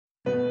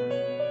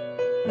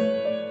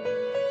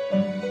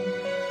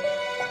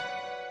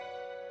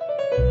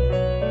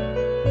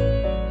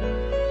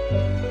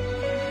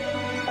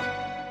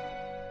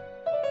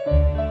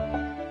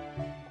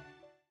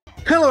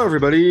Hello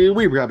everybody,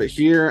 weebrabbit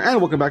here, and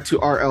welcome back to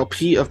our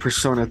LP of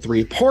Persona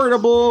 3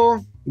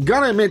 Portable.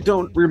 Gotta admit,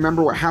 don't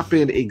remember what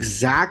happened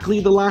exactly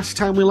the last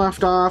time we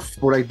left off.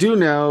 What I do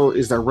know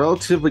is that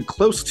relatively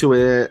close to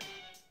it,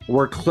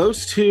 we're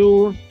close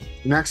to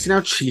maxing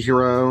out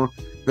Chihiro.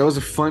 That was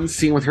a fun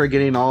scene with her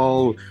getting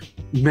all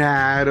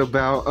mad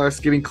about us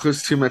getting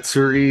close to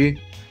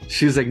Matsuri.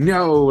 She's like,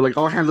 no, like,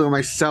 I'll handle it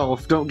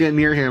myself, don't get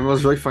near him. It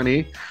was really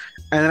funny.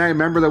 And then I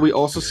remember that we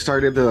also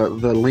started the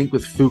link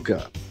with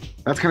Fuka.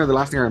 That's kind of the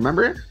last thing I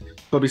remember.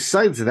 But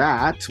besides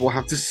that, we'll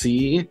have to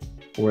see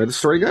where the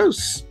story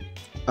goes.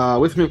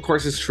 With me, of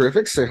course, is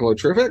Terrific. Say hello,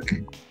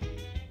 Terrific.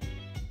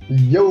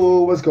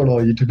 Yo, what's going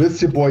on, YouTube?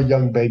 It's your boy,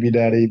 Young Baby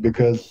Daddy,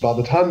 because by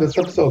the time this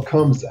episode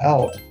comes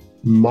out,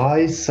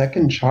 my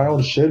second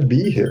child should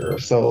be here.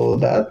 So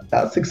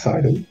that's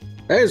exciting.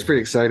 That is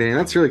pretty exciting.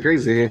 That's really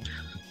crazy.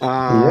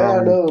 Yeah,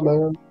 I know,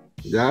 man.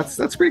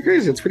 That's pretty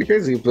crazy. It's pretty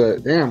crazy,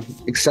 but damn,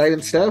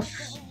 exciting stuff.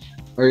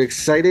 Are you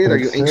excited? Are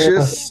you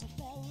anxious?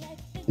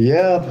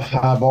 Yeah,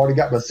 I've already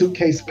got my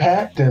suitcase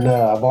packed, and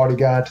I've already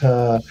got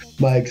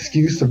my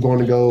excuse of going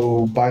to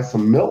go buy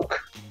some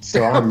milk.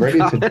 So I'm ready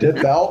to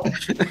dip out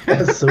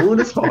as soon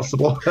as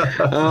possible.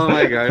 Oh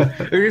my god.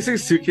 If you're saying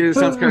suitcase,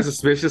 sounds kind of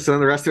suspicious, and then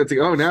the rest of it's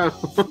like, oh no.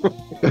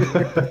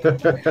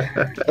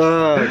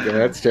 Oh god,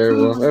 that's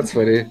terrible. That's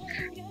funny.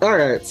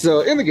 Alright,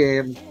 so in the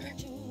game,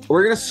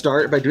 we're going to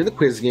start by doing the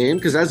quiz game,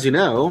 because as you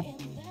know,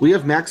 we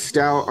have maxed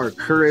out our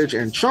courage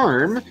and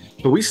charm,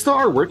 but we still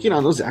are working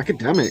on those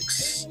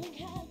academics.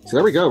 So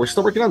there we go. We're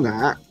still working on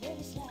that.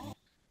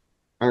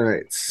 All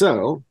right.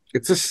 So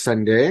it's a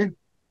Sunday.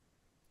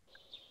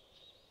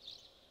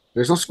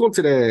 There's no school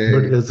today.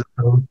 What is it?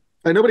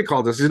 Nobody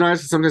called us. You know,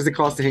 sometimes they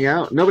call us to hang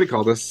out. Nobody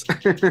called us.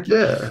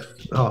 Yeah.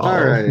 Oh,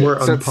 all right. We're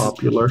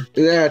unpopular.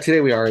 Yeah, today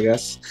we are, I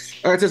guess.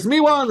 All right. So it's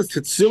meanwhile in the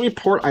Tatsumi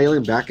Port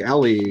Island back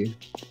alley.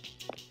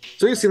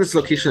 So you've seen this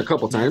location a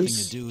couple times.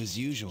 Nothing to do as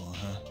usual,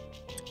 huh?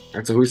 All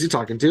right. So who is he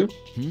talking to?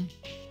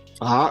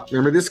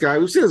 Remember this guy?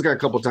 We've seen this guy a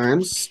couple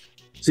times.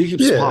 So he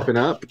keeps popping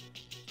up.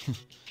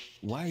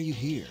 Why are you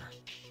here?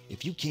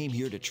 If you came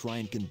here to try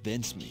and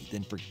convince me,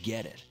 then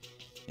forget it.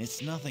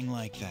 It's nothing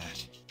like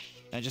that.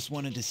 I just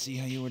wanted to see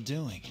how you were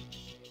doing.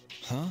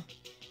 Huh?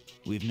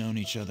 We've known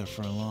each other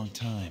for a long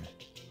time.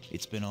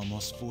 It's been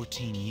almost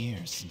 14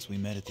 years since we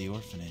met at the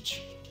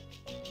orphanage.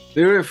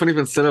 They would have funny if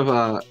instead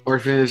of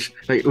orphanage,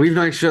 like, we've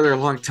known each other a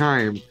long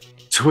time.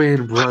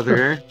 Twin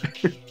brother.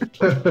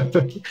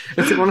 It's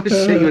like one of the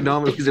shit you would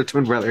know because they're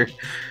twin brother.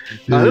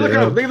 They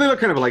look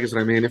kind of alike, is what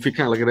I mean. If you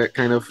kind of look at it,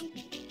 kind of.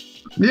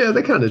 Yeah,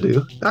 they kind of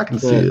do. I can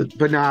see it.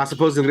 But nah,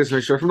 supposedly this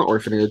is short from the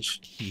orphanage.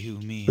 You,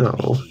 me, and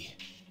Mickey.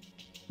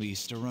 We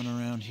used to run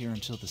around here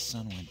until the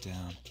sun went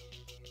down.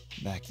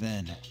 Back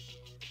then,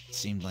 it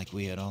seemed like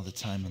we had all the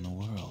time in the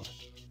world.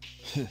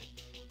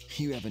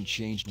 You haven't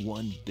changed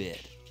one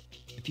bit.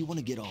 If you want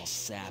to get all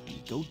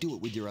sappy, go do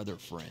it with your other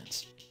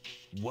friends.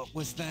 What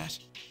was that?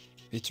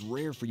 It's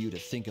rare for you to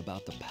think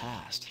about the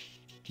past.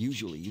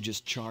 Usually you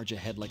just charge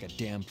ahead like a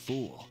damn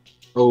fool.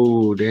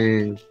 Oh,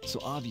 dang. So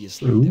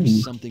obviously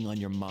there's something on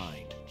your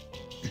mind.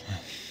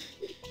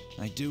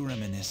 I do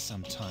reminisce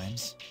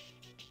sometimes.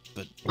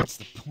 But what's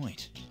the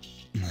point?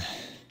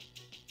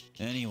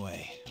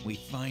 Anyway, we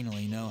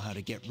finally know how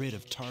to get rid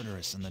of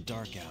Tartarus in the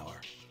dark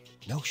hour.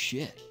 No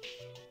shit.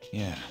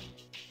 Yeah.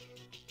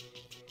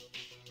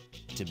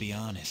 To be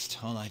honest,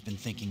 all I've been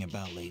thinking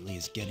about lately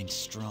is getting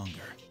stronger.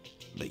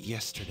 But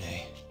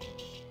yesterday,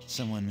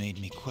 someone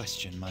made me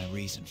question my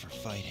reason for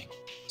fighting.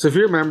 So if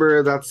you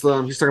remember, that's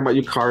he's talking about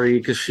Yukari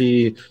because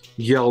she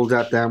yelled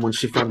at them when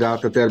she found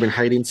out that they had been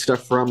hiding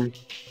stuff from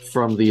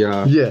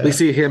the They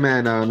see him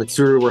and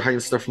Mitsuru were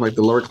hiding stuff from like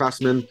the lower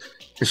classmen,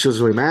 and she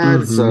was really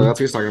mad. So that's what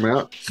he's talking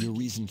about. Your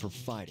reason for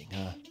fighting,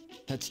 huh?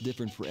 That's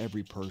different for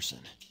every person.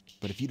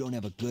 But if you don't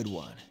have a good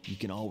one, you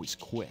can always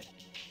quit,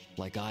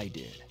 like I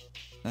did.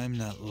 I'm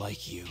not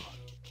like you.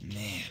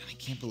 Man, I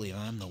can't believe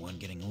I'm the one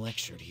getting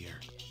lectured here.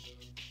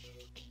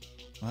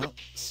 Well,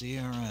 see you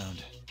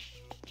around.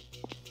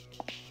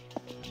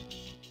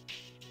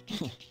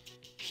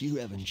 You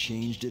haven't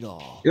changed at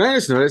all. You know, I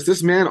just noticed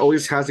this man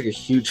always has like a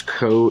huge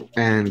coat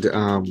and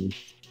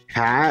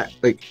hat.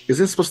 Like,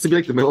 isn't it supposed to be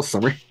like the middle of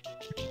summer?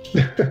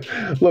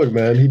 Look,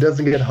 man, he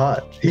doesn't get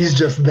hot. He's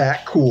just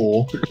that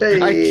cool.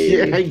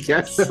 Hey. I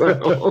guess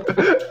so.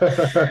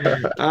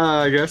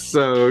 I guess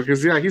so.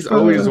 Because, yeah, he's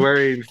always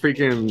wearing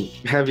freaking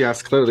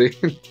heavy-ass clothing.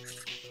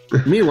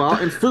 Meanwhile,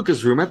 in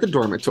Fuka's room at the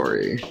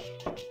dormitory.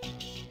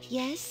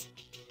 Yes?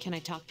 Can I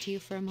talk to you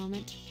for a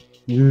moment?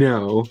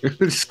 No.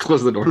 Just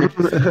close the door.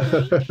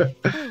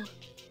 Oh,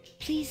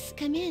 please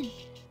come in.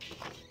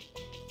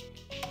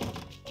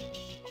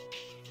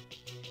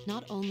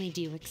 Not only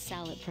do you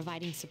excel at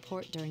providing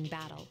support during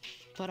battle,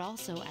 but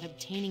also at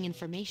obtaining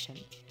information.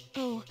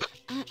 Oh,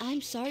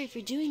 I'm sorry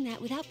for doing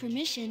that without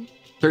permission.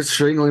 They're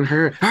strangling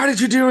her. How did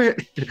you do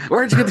it?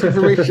 Where did you get the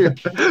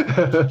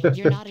information?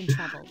 You're not in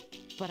trouble,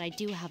 but I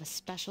do have a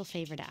special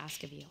favor to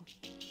ask of you.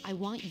 I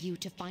want you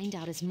to find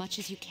out as much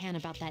as you can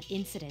about that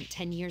incident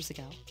 10 years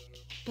ago.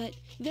 But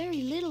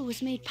very little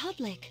was made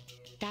public.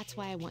 That's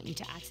why I want you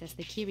to access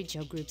the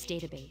𝐥𝐤𝐤𝐞 group's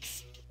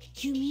database.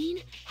 You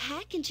mean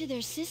hack into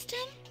their system?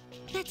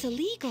 That's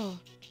illegal.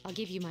 I'll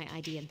give you my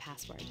ID and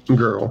password.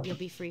 Girl. You'll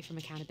be free from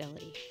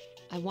accountability.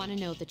 I want to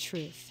know the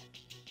truth.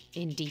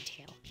 In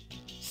detail.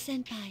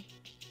 Senpai.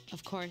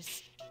 Of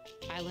course,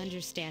 I'll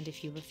understand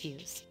if you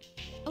refuse.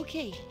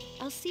 Okay,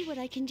 I'll see what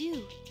I can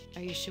do.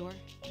 Are you sure?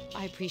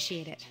 I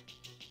appreciate it.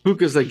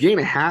 Fuka's like getting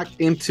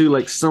hacked into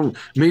like some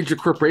major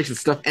corporation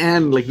stuff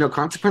and like no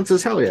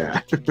consequences? Hell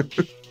yeah.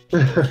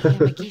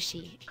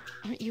 Yamagishi,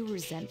 aren't you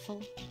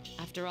resentful?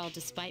 After all,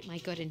 despite my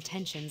good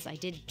intentions, I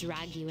did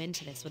drag you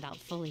into this without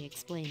fully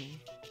explaining.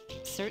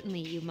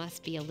 Certainly you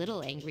must be a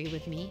little angry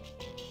with me.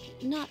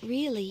 Not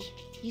really.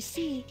 You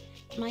see,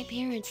 my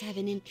parents have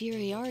an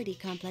inferiority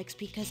complex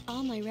because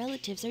all my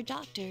relatives are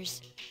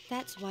doctors.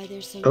 That's why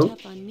they're so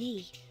tough on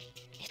me.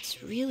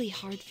 It's really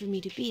hard for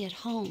me to be at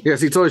home. Yeah,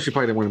 so you told her she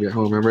probably didn't want to be at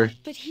home, remember?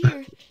 But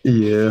here,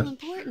 Yeah. I feel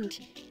important,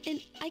 and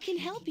I can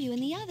help you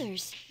and the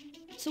others.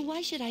 So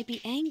why should I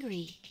be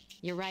angry?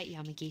 You're right,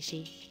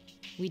 Yamagishi.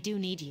 We do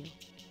need you.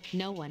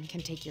 No one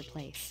can take your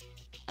place.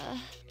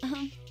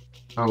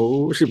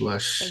 Oh, she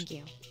blushed. Thank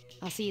you.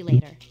 I'll see you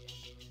later.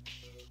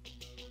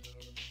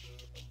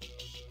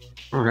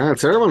 Alright,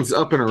 so everyone's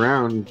up and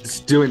around,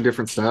 just doing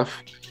different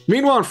stuff.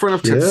 Meanwhile, in front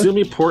of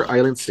Tatsumi Port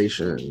Island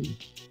Station.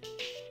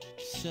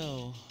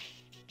 So,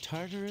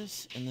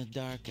 Tartarus and the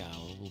Dark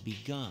Hour will be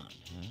gone,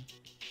 huh?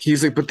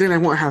 He's like, but then I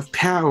won't have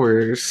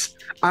powers.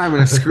 I'm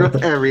gonna screw up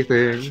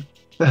everything.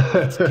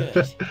 That's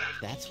good.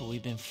 That's what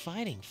we've been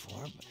fighting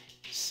for.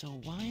 So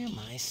why am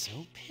I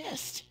so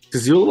pissed?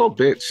 Cause you a little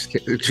bitch,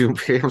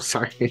 Junpei. I'm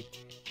sorry.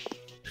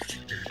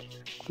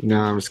 No,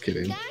 I'm just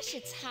kidding. Gosh,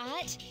 it's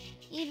hot.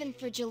 Even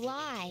for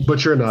July.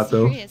 But you're not,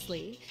 though.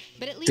 Seriously.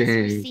 But at least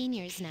we're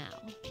seniors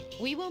now.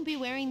 We won't be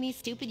wearing these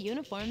stupid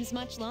uniforms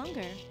much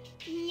longer.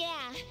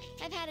 Yeah,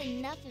 I've had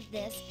enough of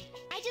this.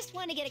 I just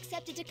want to get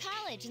accepted to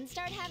college and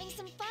start having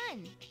some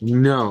fun.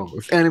 No,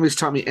 if enemies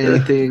taught me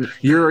anything,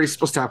 you're already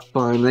supposed to have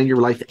fun, then your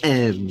life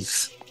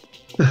ends.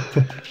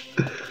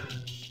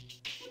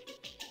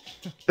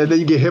 And then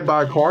you get hit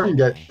by a car and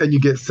you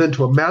get sent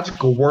to a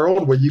magical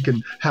world where you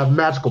can have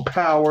magical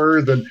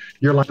powers and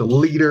you're like the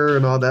leader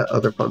and all that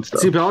other fun stuff.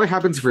 See, but it only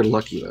happens if you're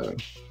lucky, though.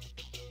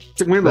 It's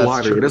like winning the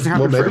lottery. It doesn't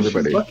happen for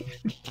everybody.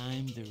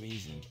 I'm the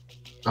reason.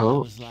 Oh.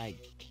 I was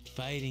like,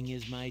 fighting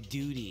is my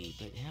duty,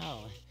 but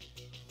hell,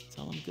 it's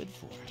all I'm good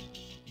for.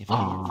 If it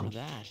weren't for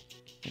that,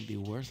 I'd be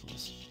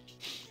worthless.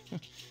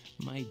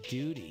 My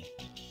duty.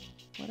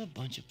 What a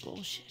bunch of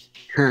bullshit.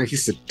 He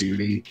said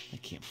duty. I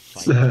can't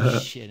fight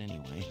this shit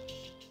anyway.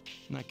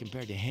 Not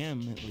compared to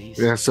him, at least.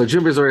 Yeah, so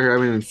Junpei's over here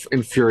having an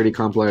inferiority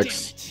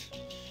complex. Damn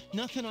it.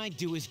 Nothing I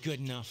do is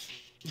good enough.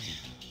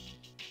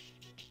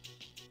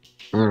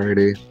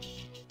 Alrighty.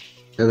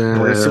 And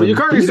then let's see what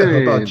Yukari's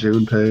doing. About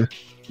Junpei.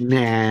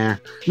 Nah.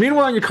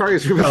 Meanwhile,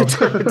 Yukari's moving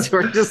to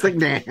her, just like,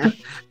 nah.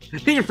 He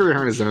can figure it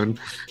out on his own.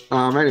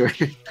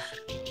 Anyway.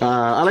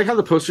 I like how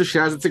the poster she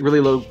has, it's like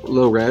really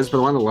low res, but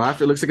the one on the left,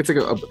 it looks like it's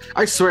like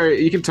I swear,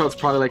 you can tell it's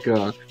probably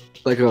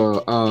like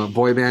a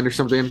boy band or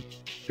something.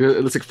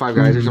 It looks like 5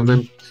 guys or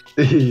something.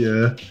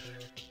 Yeah.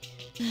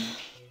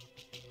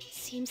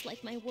 Seems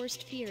like my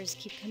worst fears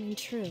keep coming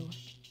true.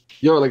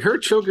 Yo, like her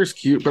choker's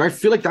cute, but I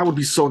feel like that would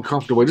be so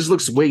uncomfortable. It just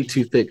looks way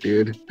too thick,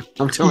 dude.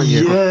 I'm telling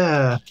you.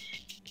 Yeah.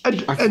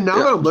 And now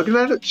that I'm looking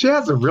at it, she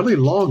has a really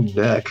long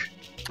neck.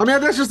 I mean,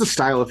 that's just the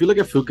style. If you look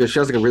at Fuka, she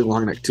has like a really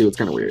long neck too. It's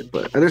kind of weird,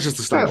 but that's just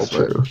the style. That's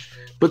true.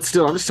 But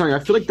still, I'm just telling you,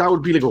 I feel like that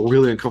would be like a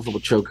really uncomfortable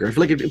choker. I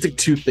feel like it's like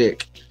too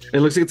thick. It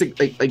looks like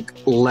it's like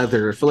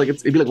leather. I feel like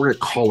it'd be like wearing a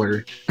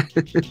collar.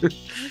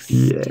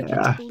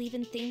 Yeah. Believe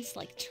in things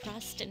like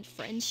trust and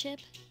friendship.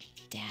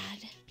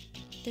 Dad,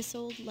 this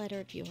old letter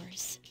of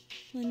yours.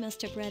 I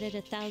must have read it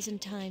 1,000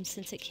 times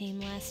since it came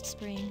last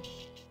spring.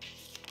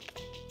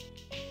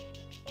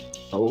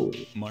 Oh.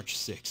 March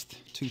 6th,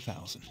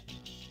 2000.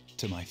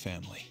 To my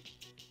family.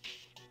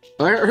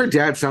 Her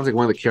dad sounds like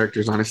one of the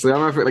characters, honestly. I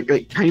don't know if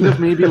like kind of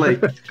maybe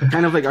like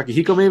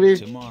Akihiko, maybe.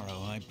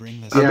 Tomorrow I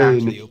bring this. Yeah, I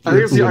think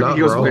it's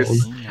Akihiko's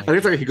voice. I think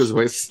it's Akihiko's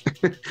voice.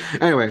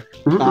 Anyway,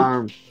 we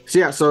haven't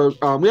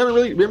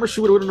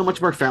she wouldn't know much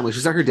about her family. She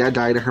said her dad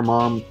died and her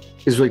mom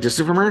is really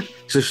distant from her.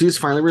 So she's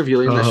finally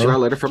revealing that she got a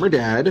letter from her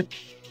dad.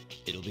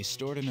 It'll be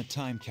stored in a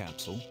time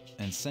capsule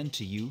and sent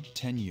to you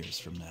 10 years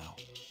from now.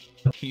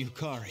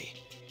 Yukari.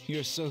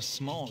 You're so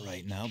small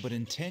right now, but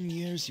in 10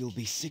 years, you'll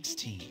be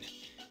 16.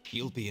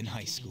 You'll be in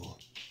high school.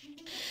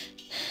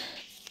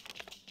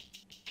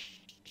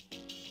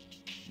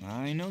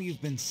 I know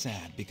you've been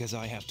sad because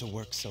I have to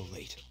work so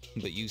late,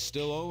 but you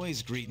still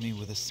always greet me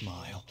with a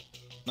smile.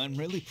 I'm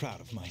really proud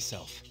of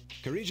myself.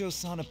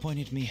 Kirijo-san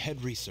appointed me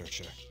head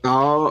researcher.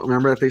 Oh,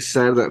 remember that they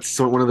said that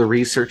one of the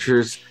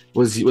researchers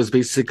was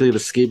basically the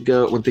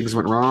scapegoat when things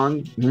went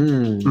wrong?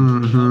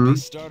 I'll be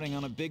starting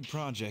on a big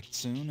project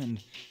soon,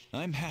 and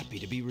I'm happy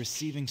to be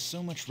receiving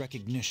so much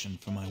recognition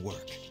for my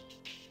work.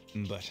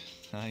 But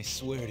I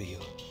swear to you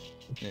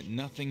that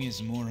nothing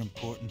is more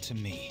important to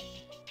me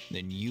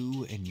than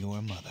you and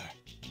your mother.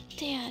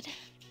 Dad.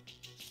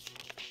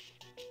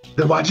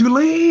 Then why'd you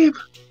leave?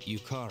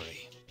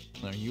 Yukari,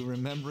 are you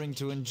remembering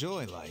to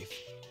enjoy life?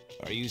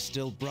 Are you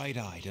still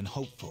bright-eyed and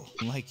hopeful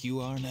like you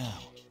are now?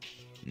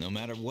 No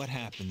matter what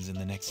happens in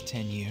the next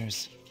 10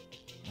 years,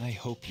 I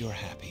hope you're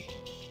happy.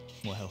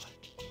 Well,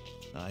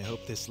 I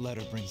hope this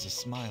letter brings a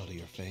smile to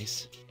your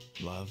face.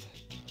 Love,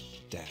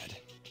 Dad.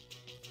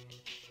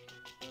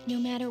 No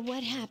matter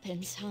what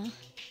happens, huh?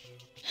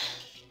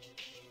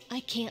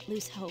 I can't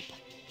lose hope.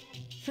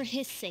 For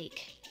his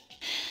sake.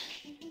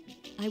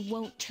 I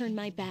won't turn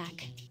my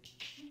back.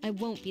 I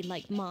won't be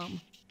like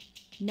Mom.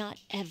 Not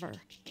ever.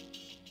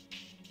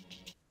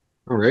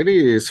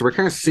 Alrighty, so we're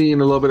kind of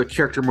seeing a little bit of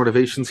character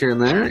motivations here and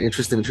there.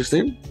 Interesting,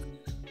 interesting.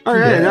 All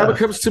right, now it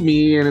comes to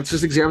me, and it's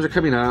just exams are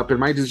coming up, and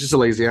my dude's just a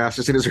lazy ass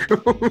just in his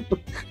room.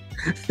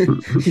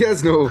 He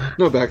has no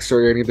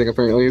backstory or anything,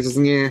 apparently. He's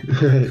just, yeah.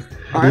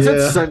 All right,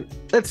 so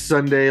it's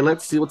Sunday.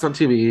 Let's see what's on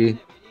TV.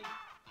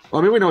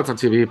 Well, I mean, we know what's on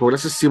TV, but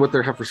let's just see what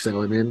they have for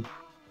sale. I mean,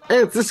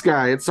 hey, it's this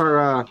guy. It's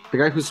our the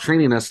guy who's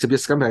training us to be a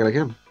scumbag like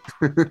him.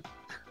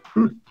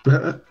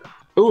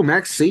 Oh,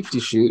 max safety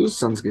shoes.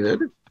 Sounds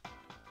good.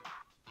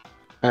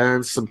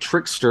 And some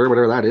Trickster,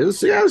 whatever that is.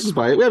 So yeah, let's just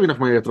buy it. We have enough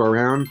money to throw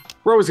around.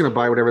 We're always going to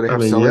buy whatever they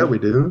have selling. Yeah, we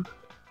do.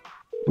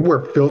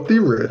 We're filthy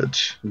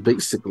rich.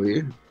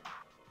 Basically.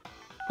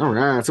 All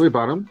right, so we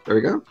bought them. There we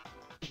go.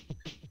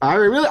 I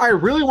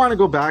really want to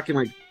go back and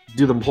like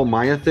do the whole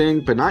Maya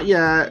thing, but not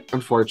yet,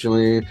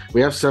 unfortunately.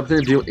 We have something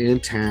to do in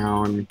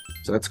town.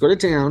 So let's go to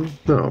town.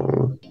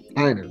 No.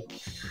 I know.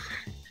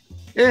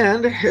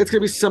 And it's going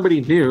to be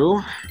somebody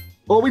new.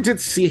 Well, we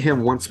did see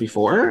him once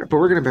before, but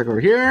we're going to back over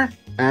here.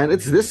 And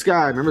it's this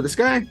guy. Remember this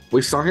guy?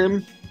 We saw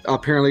him.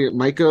 Apparently,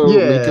 Miko,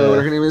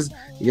 whatever her name is.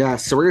 Yeah,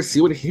 so we're going to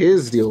see what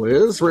his deal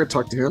is. We're going to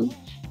talk to him.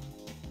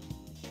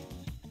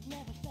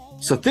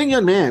 So, thin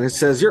young man, it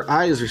says, your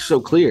eyes are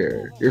so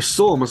clear. Your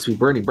soul must be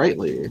burning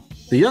brightly.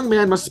 The young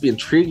man must be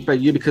intrigued by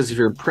you because of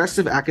your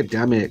impressive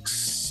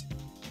academics.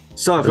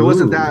 So, if it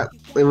wasn't that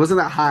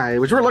high,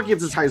 which we're lucky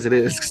it's as high as it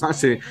is, because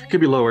honestly, it could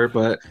be lower,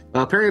 but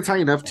apparently it's high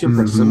enough to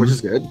impress him, which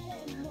is good.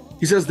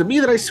 He says, the me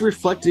that I see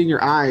reflected in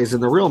your eyes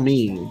and the real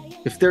me,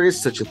 if there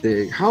is such a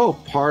thing, how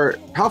far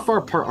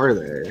apart are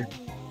they?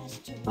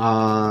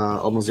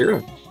 Almost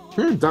zero.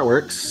 That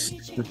works.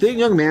 The thin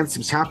young man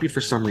seems happy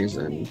for some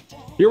reason.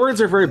 Your words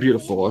are very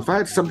beautiful. If I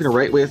had something to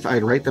write with,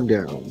 I'd write them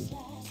down.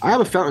 I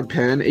have a fountain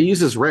pen. It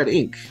uses red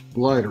ink,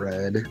 blood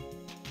red.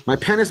 My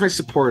pen is my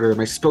supporter,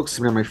 my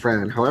spokesman, and my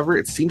friend. However,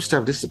 it seems to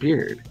have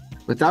disappeared.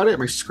 Without it,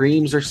 my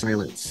screams are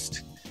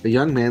silenced. The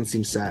young man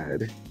seems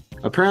sad.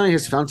 Apparently,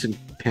 his fountain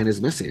pen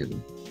is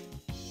missing.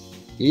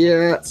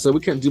 Yeah, so we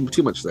can't do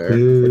too much there,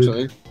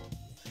 unfortunately.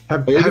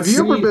 Have you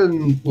ever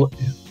been...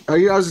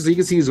 you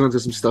can see he's going through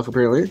some stuff,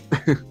 apparently.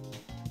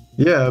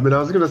 Yeah, I mean, I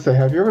was going to say,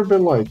 have you ever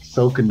been, like,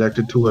 so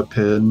connected to a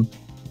pen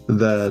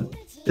that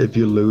if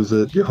you lose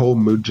it, your whole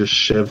mood just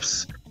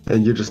shifts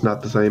and you're just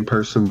not the same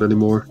person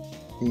anymore?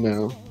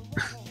 No.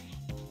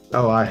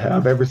 Oh, I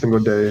have, every single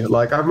day.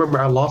 Like, I remember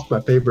I lost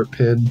my favorite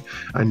pen.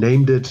 I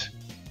named it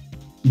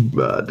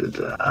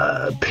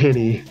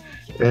Penny.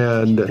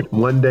 And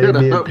one day,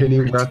 me and Penny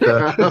were at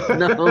the...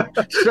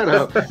 No, shut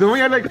up. The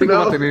way I like think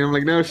about the name, I'm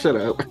like, no, shut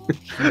up.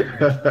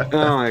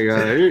 Oh my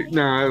god.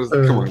 No,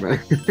 come on, man.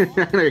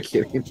 I'm not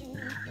kidding.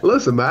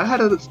 Listen, man, I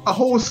had a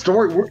whole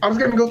story. I was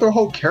going to go through a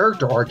whole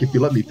character arc if you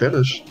let me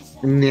finish.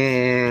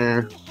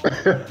 Nah.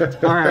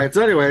 Alright,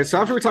 so anyway, so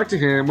after we talk to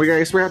him, we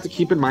have to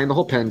keep in mind the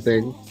whole pen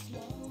thing.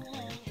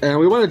 And what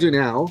we want to do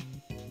now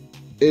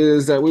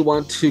is that we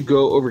want to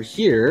go over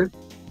here.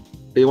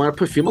 We want to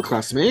put female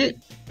classmate.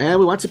 And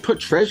we want to put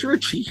Treasurer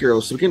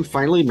Chihiro so we can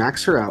finally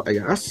max her out, I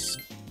guess.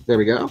 There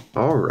we go.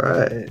 All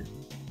right. It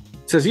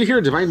says, you hear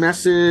a divine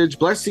message.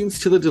 Blessings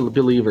to the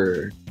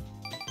believer.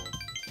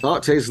 Oh,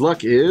 today's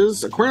luck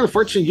is, according to the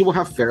fortune, you will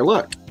have fair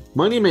luck.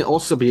 Money may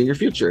also be in your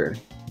future.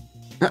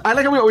 I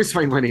like how we always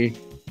find money.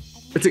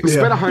 It's like,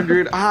 spend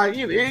 100.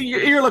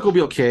 Your luck will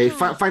be okay.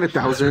 Find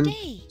 1,000.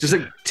 Just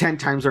like 10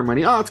 times our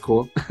money. Oh, that's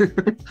cool.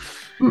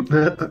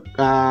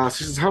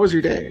 She says, how was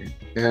your day?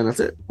 And that's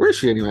it. Where is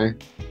she anyway?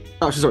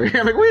 Oh, she's over here.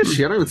 I'm like, where is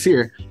she? I don't even see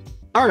her.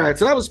 All right,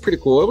 so that was pretty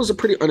cool. It was a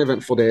pretty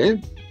uneventful day.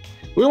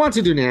 What we want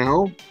to do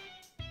now...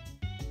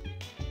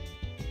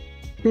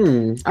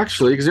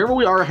 actually, because remember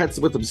we are ahead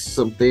with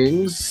some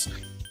things.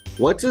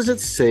 What does it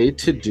say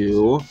to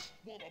do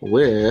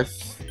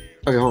with...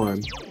 Okay, hold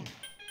on.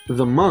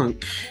 The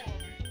monk.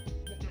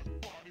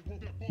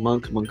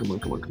 Monk.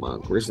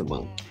 Where's the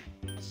monk?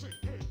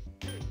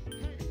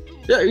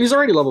 Yeah, he's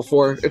already level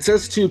 4. It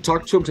says to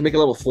talk to him to make it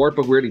level 4,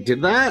 but we already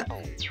did that.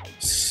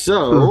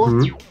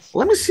 So,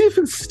 let me see if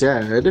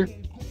instead,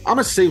 I'm going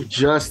to save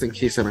just in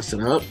case I mess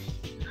it up.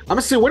 I'm going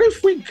to say, what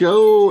if we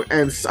go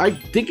and, I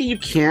think you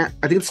can't,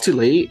 I think it's too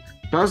late,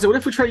 but I was like, what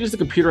if we try to use the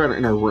computer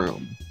in our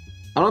room?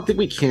 I don't think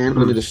we can, but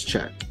let me just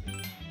check.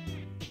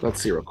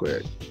 Let's see real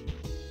quick.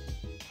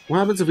 What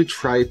happens if we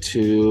try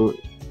to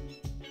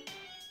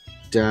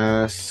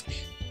desk,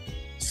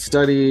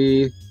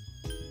 study,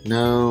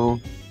 no.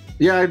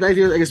 Yeah, I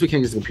guess we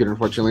can't use the computer,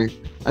 unfortunately.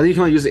 I think you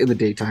can only use it in the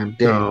daytime.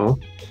 Damn. No.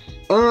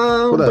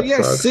 But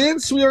yeah, sucks.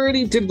 Since we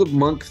already did the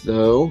monk,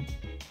 though,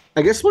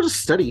 I guess we'll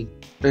just study,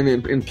 and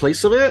in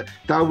place of it,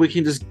 that way we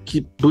can just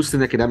keep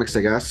boosting academics,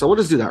 I guess. So we'll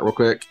just do that real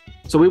quick.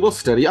 So we will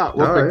study. Real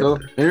quick though.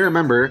 And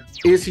remember,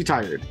 is he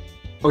tired?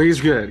 Oh, he's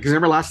good. Because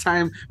remember last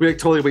time we like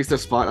totally wasted a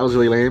spot. That was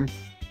really lame.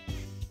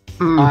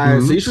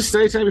 So you should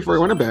study tonight before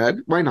you went to bed.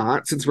 Why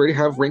not? Since we already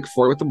have rank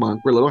 4 with the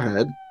monk, we're a little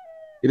ahead.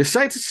 You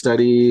decide to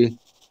study.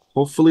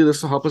 Hopefully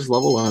this will help us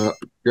level up.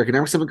 Your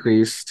academics have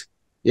increased.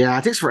 Yeah,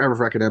 it takes forever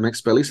for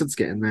academics, but at least it's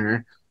getting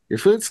there. You're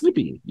feeling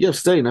sleepy. You have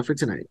studied enough for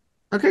tonight.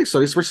 Okay, so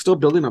at least we're still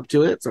building up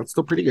to it, so that's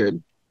still pretty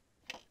good.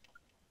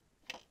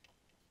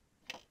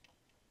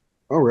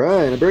 All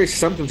right, I bet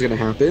something's going to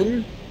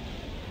happen.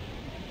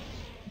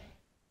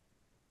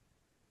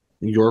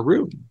 Your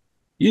room.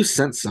 You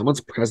sense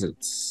someone's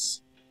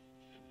presence.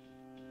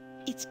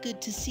 It's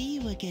good to see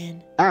you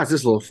again. Ah, it's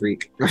this little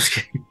freak.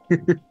 It's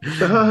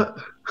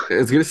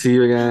good to see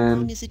you again. How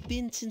long has it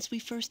been since we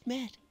first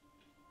met?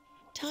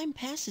 Time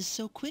passes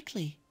so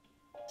quickly.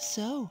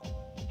 So,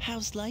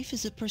 how's life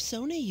as a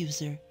Persona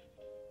user?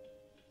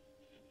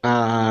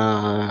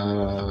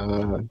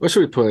 What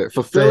should we put?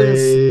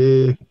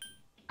 Fulfilling.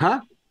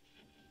 Huh?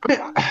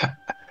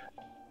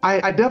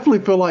 I definitely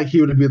feel like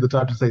he would be the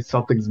type to say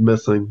something's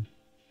missing.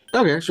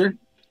 Okay, sure.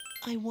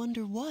 I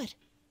wonder what.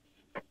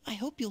 I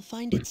hope you'll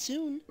find it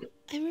soon.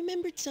 I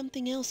remembered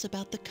something else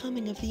about the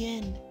coming of the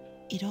end.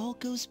 It all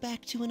goes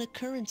back to an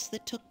occurrence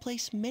that took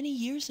place many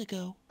years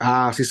ago.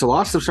 See, so a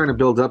lot of stuff's starting to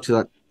build up to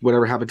that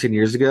whatever happened 10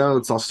 years ago.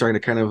 It's all starting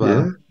to kind of,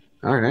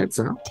 all right,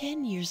 so.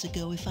 10 years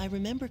ago, if I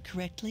remember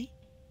correctly.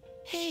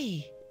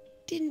 Hey,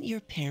 didn't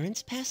your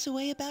parents pass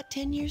away about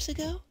 10 years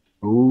ago?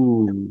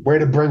 Ooh. Way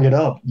to bring it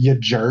up, you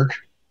jerk.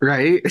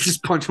 Right?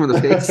 Just punch him in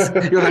the face.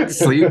 You'll have to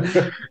sleep.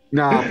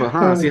 Nah,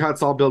 but see how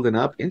it's all building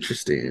up?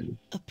 Interesting.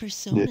 A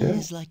persona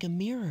is like a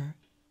mirror,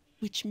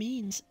 which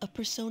means a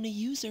persona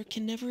user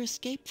can never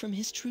escape from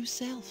his true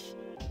self.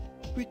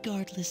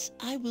 Regardless,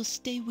 I will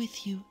stay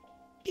with you,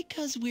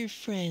 because we're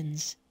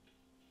friends.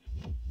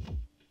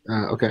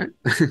 Okay.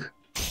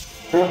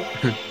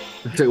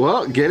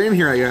 Well, get in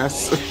here, I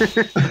guess.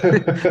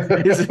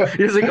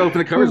 He's like, open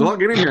the covers. Well,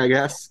 get in here, I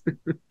guess.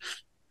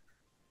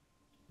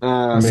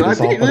 So I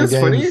think it's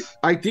funny.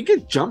 I think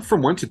it jumped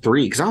from 1 to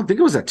 3 because I don't think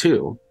it was at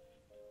 2.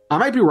 I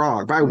might be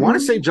wrong, but I want to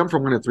say jump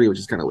from 1 to 3, which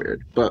is kind of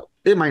weird. But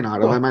it might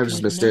not have. I might have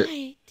just missed it.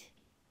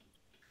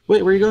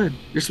 Wait, where are you going?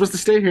 You're supposed to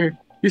stay here.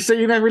 You say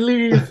you never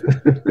leave.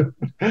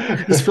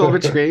 Just feel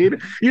betrayed.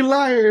 You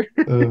liar.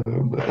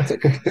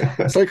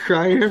 It's like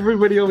crying.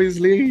 Everybody always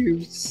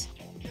leaves.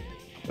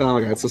 Oh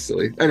my god, it's so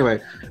silly. Anyway,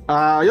 you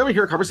want to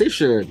hear a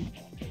conversation?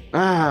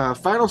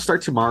 Finals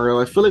start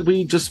tomorrow. I feel like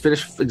we just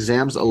finished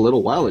exams a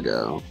little while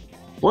ago.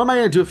 What am I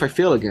gonna do if I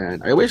fail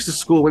again? I wish the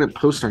school wouldn't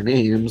post our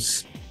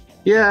names.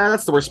 Yeah,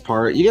 that's the worst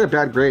part. You get a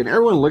bad grade and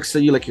everyone looks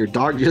at you like your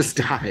dog just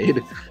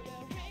died.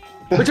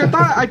 Which I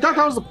thought that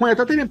was the point. I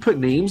thought they didn't put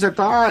names. I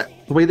thought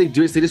the way they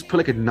do it is they just put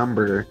like a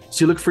number.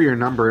 So you look for your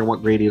number and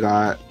what grade you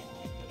got.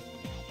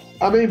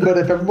 I mean, but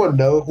if everyone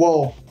knows,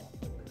 well,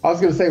 I was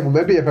going to say, well,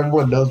 maybe if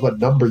everyone knows what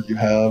number you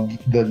have,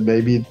 then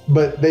maybe,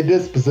 but they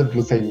did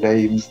specifically say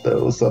names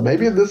though. So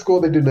maybe in this school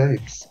they do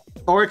names.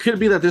 Or it could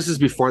be that this is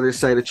before they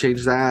decided to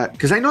change that.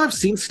 Because I know I've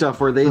seen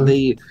stuff where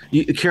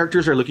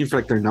characters are looking for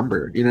like their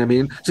number. You know what I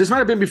mean? So this might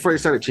have been before they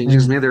started changing.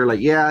 Maybe they were like,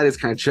 yeah, it is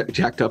kind of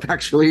jacked up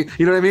actually.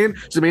 You know what I mean?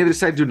 So maybe they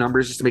decided to do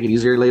numbers just to make it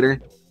easier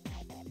later.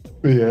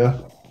 Yeah.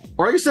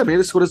 Or like I said, maybe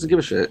the school doesn't give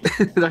a shit.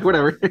 Like,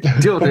 whatever.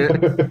 Deal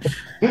with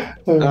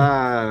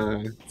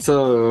it.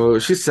 So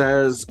she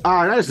says,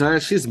 that is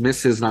nice. She's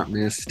Mrs., not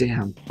Miss.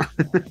 Damn.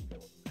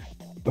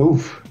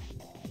 Oof.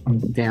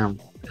 Damn.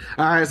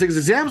 All right, so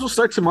exams will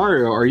start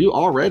tomorrow. Are you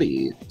all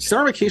ready?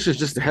 Summer vacation is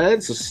just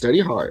ahead, so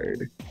study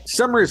hard.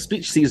 Summer is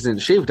speech season.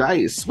 Shaved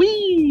ice.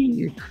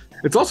 Whee!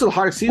 It's also the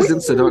hottest season,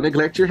 so don't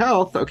neglect your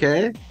health,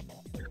 okay?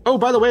 Oh,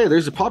 by the way,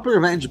 there's a popular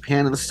event in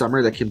Japan in the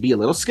summer that can be a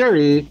little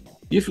scary.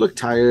 You look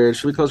tired.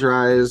 Should we close your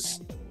eyes?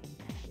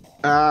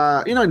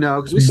 No,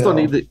 because we still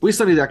need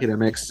the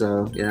academics,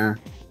 so yeah.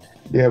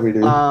 Yeah, we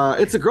do.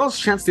 It's a girl's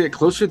chance to get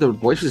closer to the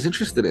boy she's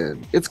interested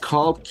in. It's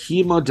called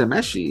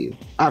Kimodameshi.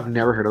 I've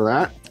never heard of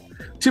that.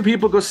 2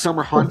 people go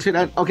summer haunted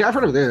at... Okay, I've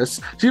heard of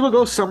this. 2 people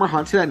go summer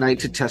haunted at night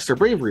to test their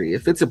bravery.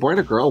 If it's a boy and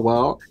a girl,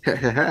 well,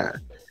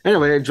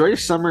 Anyway, enjoy your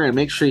summer and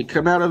make sure you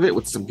come out of it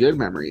with some good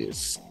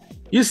memories.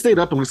 You stayed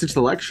up and listened to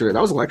the lecture.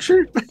 That was a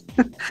lecture?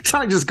 It's not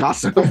like just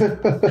gossip.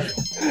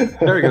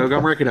 There we go.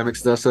 Got more academic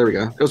stuff, so there we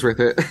go. It was worth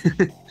it.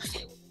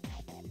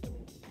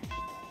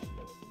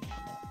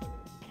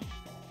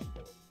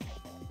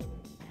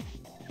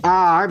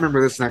 I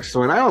remember this next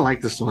one. I don't like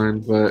this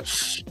one,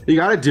 but you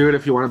gotta do it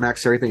if you want to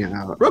max everything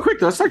out. Real quick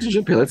though, let's talk to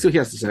Junpei. Let's see what he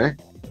has to say.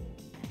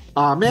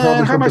 Oh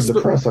man, how am I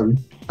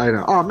I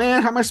know. Oh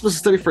man, how am I supposed to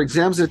study for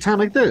exams at a time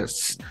like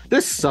this?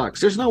 This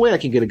sucks. There's no way I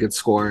can get a good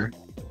score.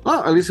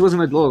 Well, at least he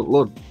wasn't a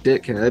little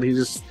dickhead. He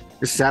just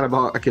is sad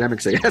about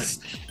academics, I guess.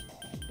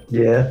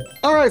 Yeah.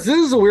 All right, so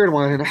this is a weird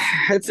one.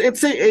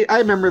 I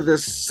remember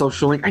this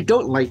social link. I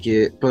don't like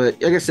it,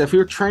 but like I said, if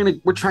we're trying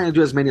to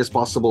do as many as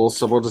possible,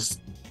 so we'll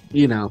just,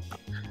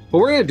 What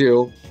we're gonna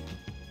do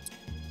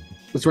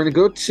is we're gonna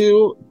go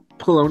to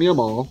Polonia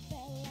Mall.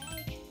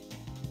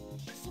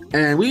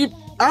 And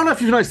I don't know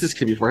if you've noticed this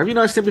kid before. Have you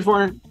noticed him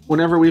before?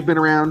 Whenever we've been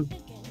around?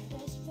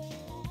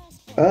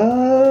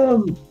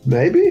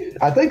 Maybe.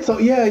 I think so.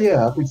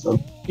 Yeah, I think so.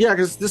 Yeah,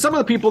 because some of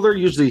the people, they're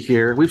usually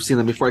here. We've seen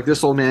them before. Like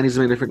this old man, he's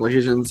in different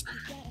locations.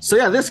 So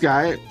yeah, this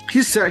guy,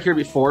 he's sat here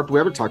before, but we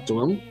haven't talked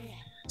to him.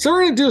 So what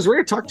we're gonna do is we're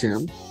gonna talk to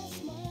him.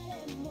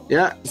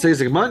 Yeah, so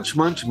he's like, munch,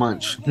 munch,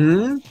 munch.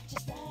 And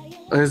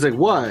he's like,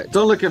 what?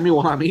 Don't look at me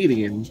while I'm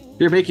eating.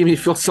 You're making me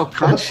feel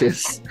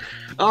self-conscious.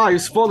 Oh, you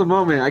spoiled the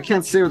moment. I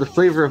can't savor the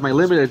flavor of my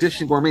limited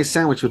edition gourmet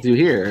sandwich with you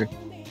here.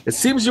 It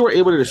seems you were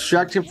able to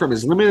distract him from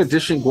his limited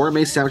edition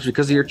gourmet sandwich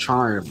because of your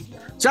charm.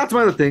 So that's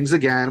one of the things.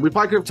 Again, we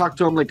probably could have talked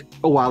to him like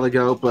a while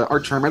ago, but our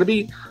charm had to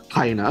be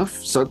high enough.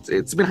 So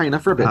it's been high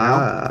enough for a bit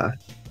now.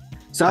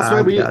 So that's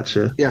why we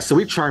gotcha. Yeah, so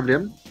we charmed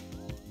him.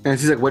 And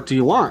he's like, what do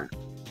you want?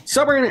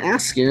 So we're going to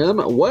ask him,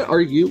 what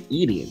are you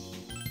eating?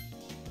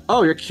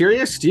 Oh, you're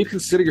curious? Do you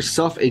consider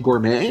yourself a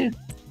gourmet?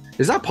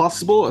 Is that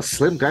possible? A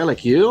slim guy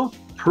like you?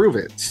 Prove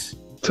it.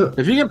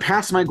 If you can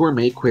pass my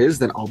gourmet quiz,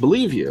 then I'll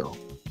believe you.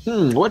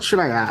 What should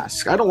I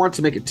ask? I don't want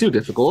to make it too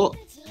difficult.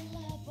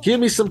 Give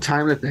me some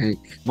time to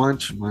think.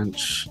 Munch,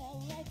 munch.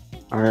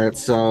 All right,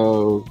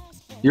 so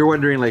you're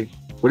wondering, like,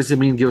 what does it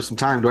mean, give us some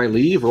time? Do I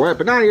leave or what?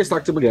 But now you just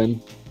talk to him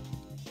again.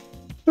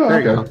 Oh, there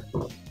you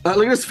go.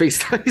 Look at his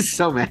face. He's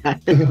so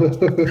mad.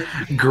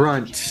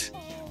 Grunt.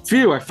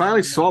 Phew, I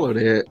finally swallowed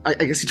it. I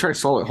guess he tried to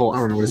swallow it whole. I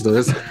don't know what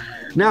this is.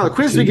 Now, the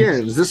quiz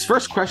begins. This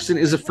first question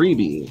is a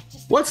freebie.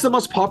 What's the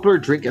most popular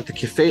drink at the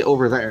cafe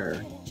over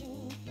there?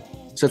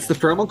 So it's the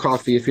Pheromone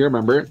Coffee, if you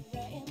remember.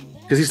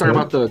 Because he's talking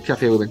about the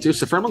cafe we went to.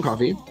 So Pheromone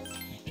Coffee.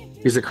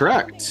 Is it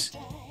correct?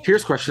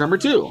 Here's question number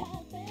 2.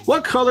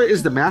 What color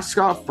is the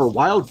mascot for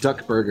Wild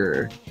Duck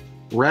Burger?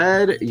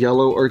 Red,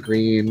 yellow, or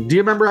green? Do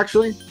you remember,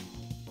 actually?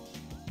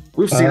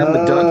 We've seen him,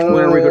 the duck,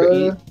 whenever we go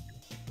to eat.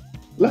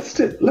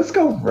 Let's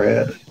go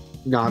red.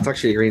 No, it's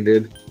actually a green,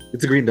 dude.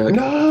 It's a green duck.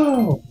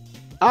 No!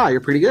 Ah, you're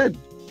pretty good.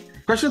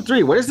 Question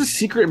 3. What is the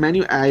secret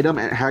menu item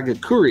at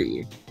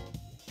Hagakure?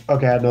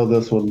 Okay, I know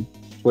this one.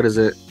 What is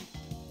it?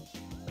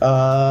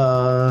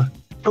 Oh,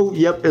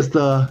 yep, it's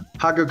the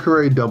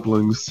Hagakure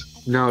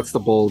dumplings. No, it's the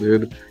bowl,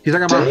 dude. He's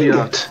talking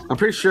about I'm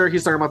pretty sure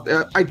he's talking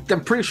about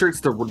I'm pretty sure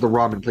it's the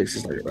ramen place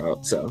he's talking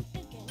about. So,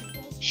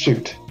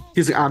 shoot.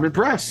 He's like, I'm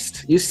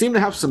impressed. You seem to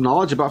have some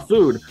knowledge about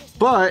food,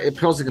 but it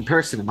pales in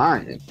comparison to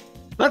mine.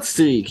 Let's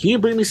see. Can you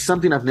bring me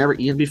something I've never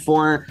eaten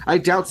before? I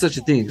doubt such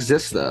a thing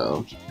exists,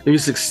 though. If you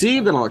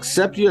succeed, then I'll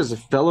accept you as a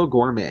fellow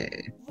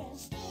gourmet.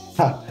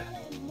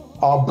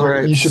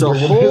 Right, you should bring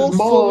him his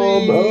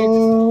mom.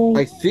 Oh.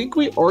 I think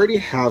we already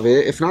have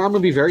it. If not, I'm gonna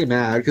be very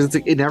mad because it's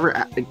like it never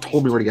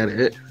told me where to get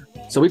it.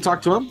 So we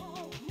talked to him.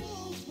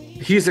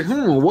 He's like,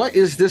 what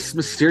is this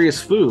mysterious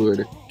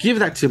food? Give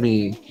that to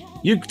me.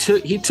 He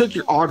took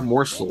your odd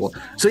morsel.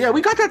 So yeah,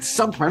 we got that at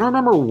some point. I don't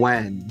remember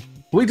when.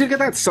 We did get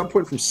that at some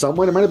point from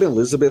someone. It might have been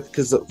Elizabeth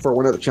because for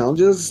one of the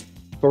challenges.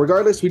 But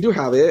regardless, we do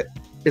have it.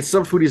 It's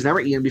some food he's never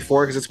eaten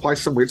before because it's probably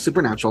some weird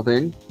supernatural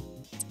thing.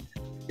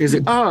 He's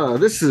like, oh,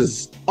 this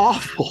is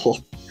awful.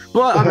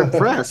 But I'm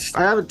impressed.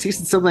 I haven't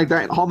tasted something like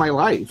that in all my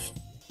life.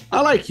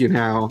 I like you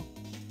now.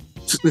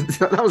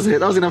 That was it.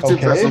 That was enough to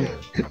impress him.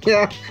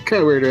 Yeah,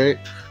 kind of weird,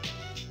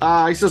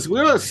 right? He says,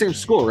 we're at the same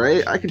school,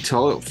 right? I can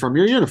tell it from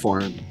your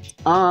uniform.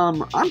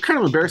 I'm kind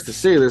of embarrassed to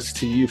say this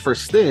to you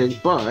first thing,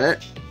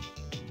 but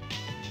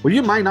would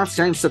you mind not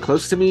standing so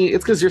close to me?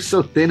 It's because you're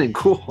so thin and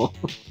cool.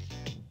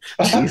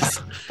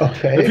 Jeez.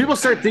 Okay. If people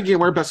start thinking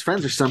we're best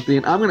friends or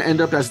something, I'm going to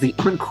end up as the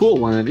uncool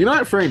one. You know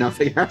what? Fair enough,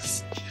 I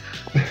guess.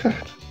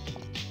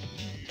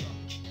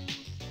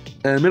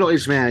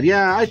 Middle-aged man.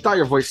 Yeah, I thought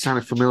your voice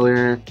sounded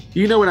familiar.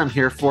 You know what I'm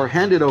here for.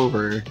 Hand it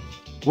over.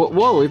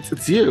 Whoa,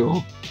 it's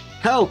you.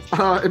 Help!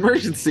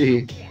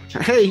 Emergency!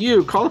 Hey,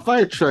 you! Call the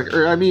fire truck,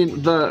 or I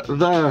mean,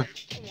 the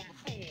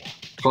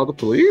call the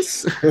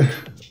police?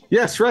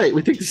 Yes, right.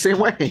 We think the same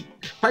way.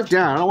 Pipe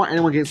down. I don't want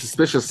anyone getting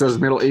suspicious, says a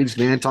middle-aged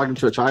man talking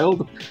to a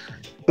child.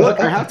 Look,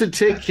 I have to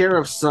take care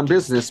of some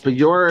business, but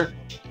you're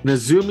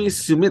Nozomi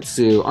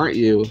Sumitsu, aren't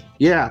you?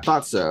 Yeah, I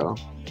thought so.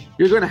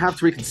 You're going to have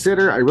to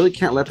reconsider. I really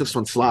can't let this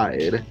one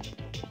slide.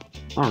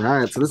 All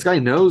right, so this guy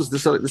knows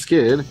this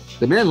kid.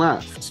 The man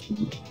left.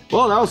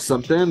 Well, that was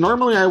something.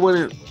 Normally, I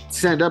wouldn't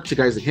stand up to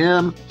guys like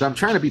him, but I'm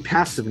trying to be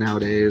passive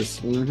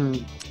nowadays.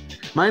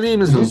 My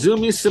name is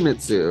Nozomi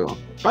Sumitsu.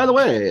 By the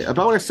way,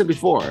 about what I said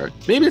before,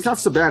 maybe it's not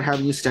so bad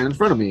having you stand in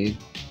front of me.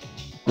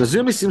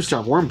 Nozomi seems to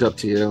have warmed up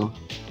to you.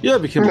 You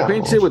have become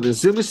acquainted with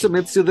Nozomi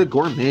Sumitsu, the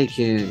Gourmet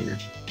King.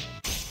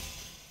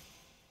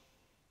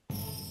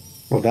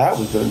 Well, that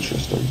was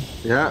interesting.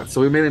 Yeah,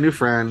 so we made a new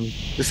friend.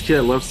 This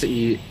kid loves to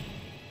eat.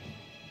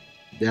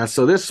 Yeah,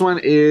 so this one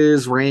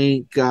is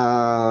rank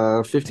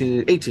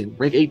 18.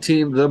 Rank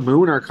 18, the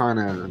Moon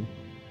Arcana.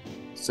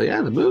 So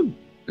yeah, the Moon.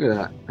 Look at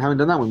that. I haven't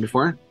done that one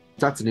before.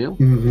 That's new.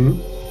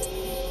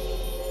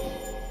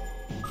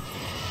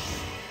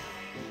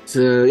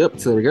 So, yep,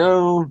 so there we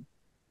go.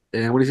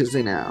 And what does it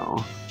say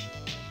now?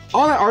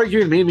 All that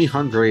arguing made me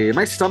hungry.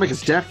 My stomach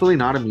is definitely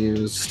not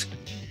amused.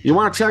 You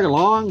want to tag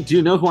along? Do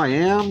you know who I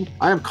am?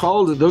 I am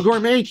called the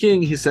Gourmet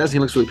King, he says. He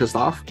looks really pissed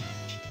off.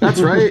 That's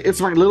right.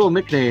 It's my little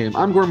nickname.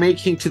 I'm Gourmet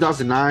King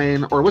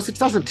 2009, or was it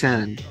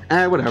 2010?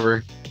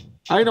 Whatever.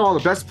 I know all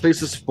the best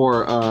places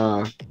for,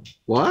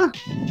 what?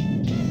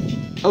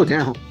 Oh,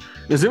 damn.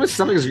 Nazuma's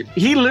stomach is...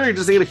 He literally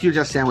just ate a huge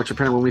ass sandwich,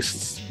 apparently, when we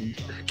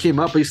came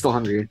up, but he's still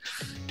hungry.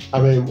 I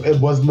mean,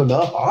 it wasn't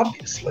enough,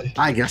 obviously.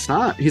 I guess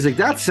not. He's like,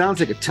 that sounds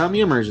like a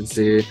tummy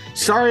emergency.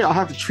 Sorry, I'll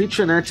have to treat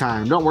you another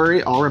time. Don't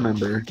worry, I'll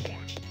remember.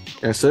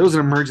 Yeah, so it was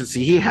an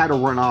emergency. He had to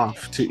run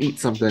off to eat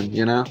something,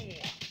 you know?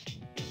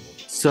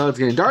 So it's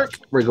getting dark.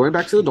 We're going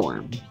back to the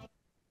dorm.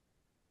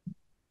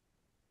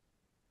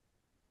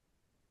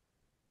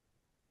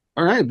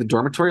 All right, the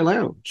dormitory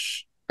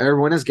lounge.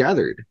 Everyone is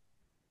gathered.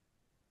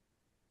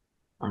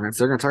 All right,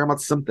 so they're going to talk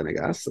about something, I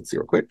guess. Let's see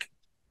real quick.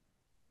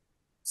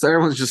 So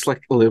everyone's just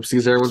like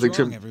ellipses. Everyone's like,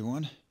 wrong,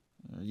 everyone?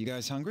 Are you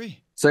guys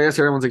hungry? So I guess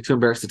everyone's like too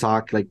embarrassed to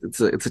talk. Like it's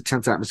a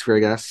tense atmosphere, I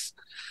guess.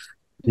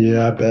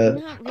 Yeah, I bet.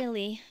 Not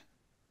really.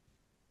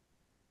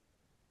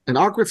 An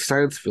awkward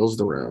silence fills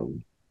the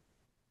room.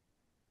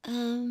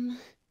 I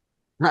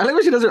like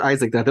when she does her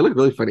eyes like that. They look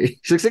really funny.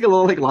 She looks like a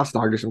little like lost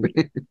dog or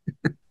something.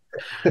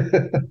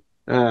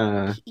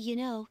 You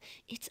know,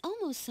 it's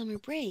almost summer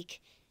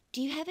break.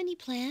 Do you have any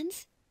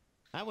plans?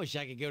 I wish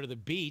I could go to the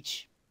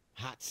beach.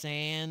 Hot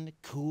sand,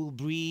 cool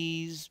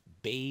breeze,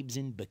 babes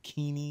in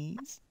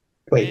bikinis.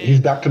 Wait,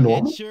 he's back to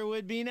normal? It sure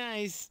would be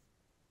nice.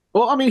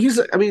 Well, I mean,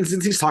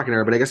 since he's talking to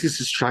her, but I guess he's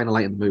just trying to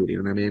lighten the mood, you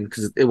know what I mean?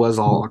 Because it was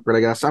all awkward, I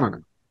guess. I don't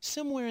know.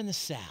 Somewhere in the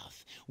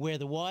south, where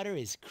the water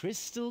is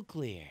crystal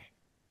clear.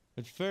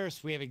 But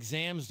first, we have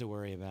exams to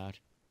worry about.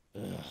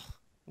 Ugh,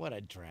 what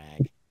a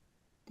drag.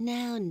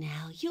 Now,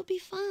 you'll be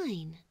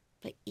fine.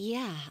 But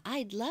yeah,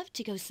 I'd love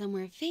to go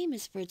somewhere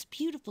famous for its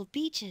beautiful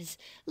beaches,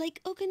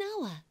 like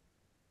Okinawa.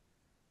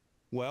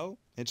 Well,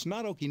 it's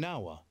not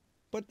Okinawa,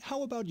 but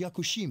how about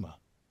Yakushima?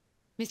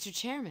 Mr.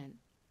 Chairman,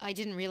 I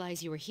didn't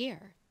realize you were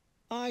here.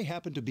 I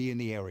happen to be in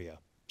the area,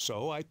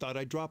 so I thought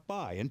I'd drop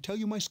by and tell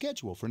you my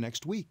schedule for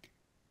next week.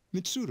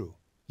 Mitsuru,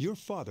 your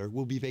father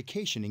will be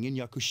vacationing in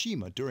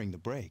Yakushima during the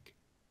break.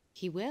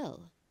 He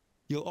will.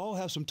 You'll all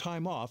have some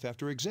time off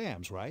after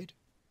exams, right?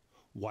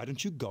 Why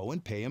don't you go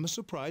and pay him a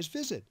surprise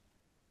visit?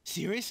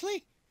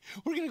 Seriously?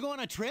 We're gonna go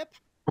on a trip?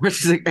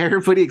 Which is like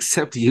everybody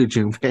except you,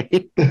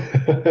 Junpei.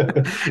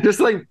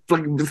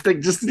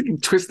 just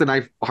twist the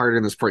knife harder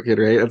in this poor kid,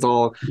 right? That's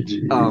all.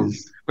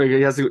 Like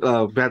he has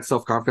bad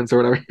self-confidence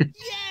or whatever.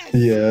 Yes!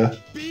 Yeah.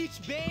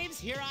 Beach babes,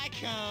 here I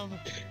come.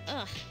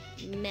 Ugh,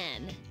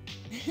 men.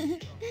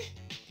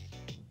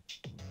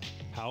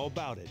 How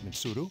about it,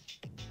 Mitsuru?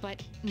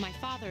 But my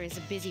father is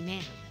a busy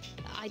man.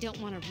 I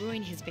don't want to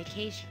ruin his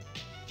vacation.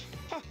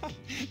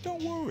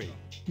 Don't worry.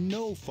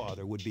 No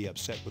father would be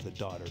upset with a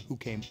daughter who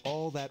came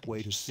all that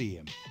way to see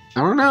him.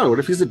 I don't know. What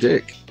if he's a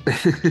dick?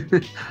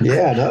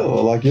 Yeah,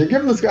 no. Like, you're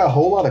giving this guy a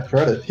whole lot of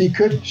credit. He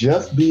could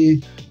just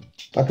be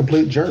a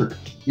complete jerk.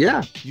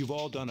 Yeah. You've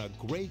all done a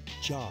great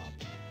job.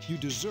 You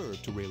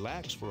deserve to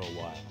relax for a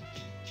while.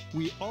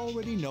 We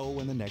already know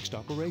when the next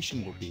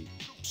operation will be,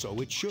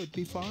 so it should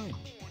be fine.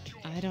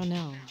 I don't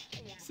know.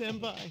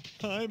 Senpai,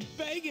 I'm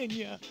begging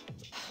you.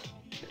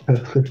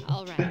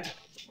 All right.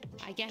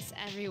 I guess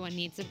everyone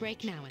needs a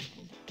break now and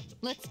then.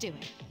 Let's do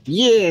it.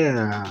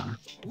 Yeah.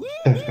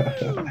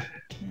 The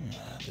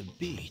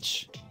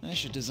beach. I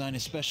should design a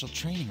special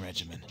training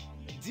regimen.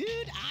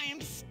 Dude, I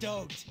am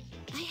stoked.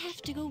 I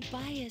have to go buy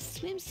a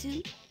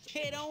swimsuit.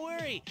 Hey, don't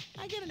worry.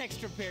 I got an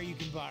extra pair you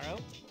can borrow.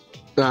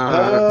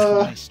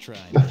 Nice try,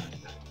 man.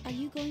 Are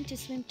you going to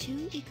swim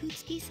too,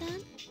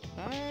 𝐦𝐚𝐧𝐭-san?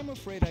 I'm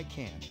afraid I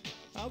can't.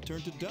 I'll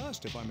turn to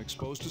dust if I'm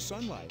exposed to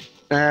sunlight.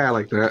 I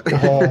like that.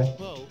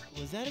 Whoa,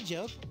 was that a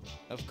joke?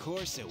 Of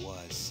course it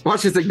was.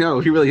 Watch this, like, no,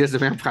 he really is a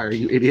vampire,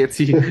 you idiots.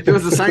 It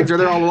was the signs are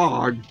there all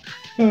along.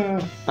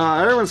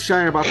 Everyone's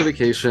chatting about the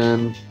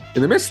vacation.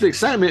 In the midst of the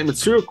excitement,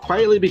 Mitsuru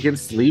quietly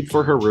begins to leave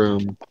for her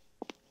room.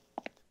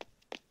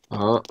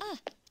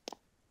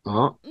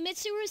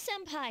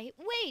 Mitsuru-senpai,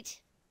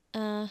 wait!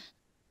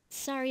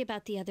 Sorry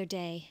about the other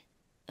day.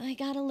 I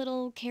got a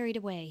little carried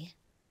away.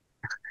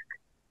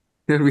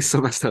 It'd be so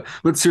messed up.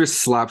 Mitsuru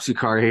slaps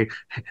Yukari.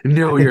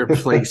 Know your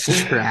place,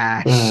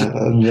 trash.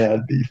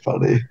 That'd be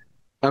funny.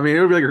 I mean, it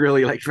would be like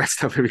really like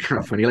messed up. It'd be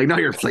kind of funny. Like, know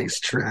your place,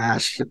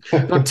 trash.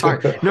 Don't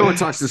talk. No one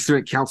talks to the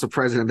student council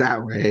president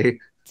that way.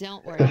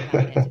 Don't worry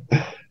about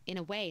it. In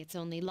a way, it's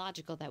only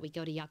logical that we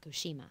go to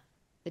Yakushima.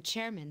 The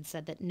chairman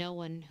said that no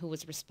one who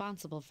was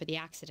responsible for the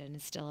accident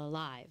is still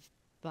alive.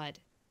 But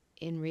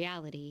in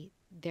reality,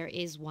 there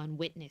is one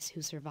witness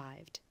who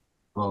survived.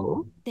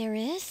 Oh? There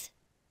is?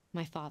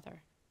 My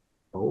father.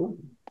 Oh.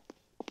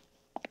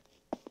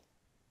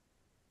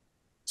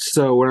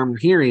 So what I'm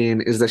hearing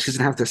is that she's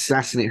gonna have to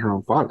assassinate her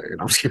own father.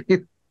 No, I'm just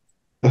kidding.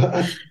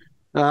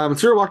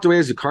 Mitsuru walked away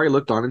as Yukari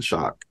looked on in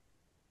shock.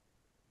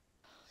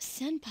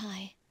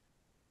 Senpai.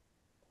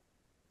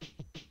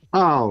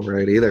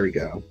 Alrighty, there we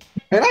go.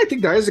 And I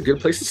think that is a good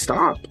place to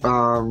stop.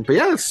 But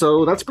yeah,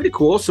 so that's pretty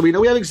cool. So we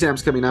know we have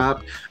exams coming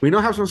up. We know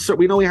we have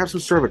some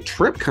sort of a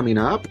trip coming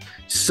up.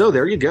 So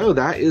there you go.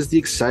 That is the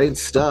exciting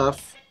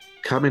stuff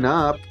coming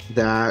up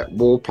that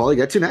we'll probably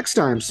get to next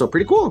time. So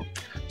pretty cool.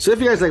 So if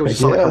you guys like what you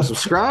saw, like,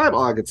 subscribe,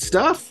 all that good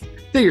stuff.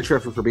 Thank you,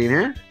 Trevor, for being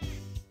here.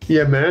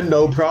 Yeah, man,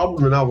 no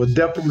problem. And I would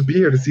definitely be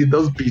here to see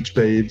those beach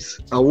babes.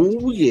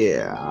 Oh,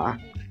 yeah.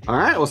 All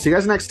right, we'll see you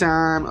guys next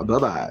time.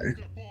 Bye-bye.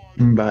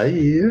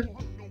 Bye.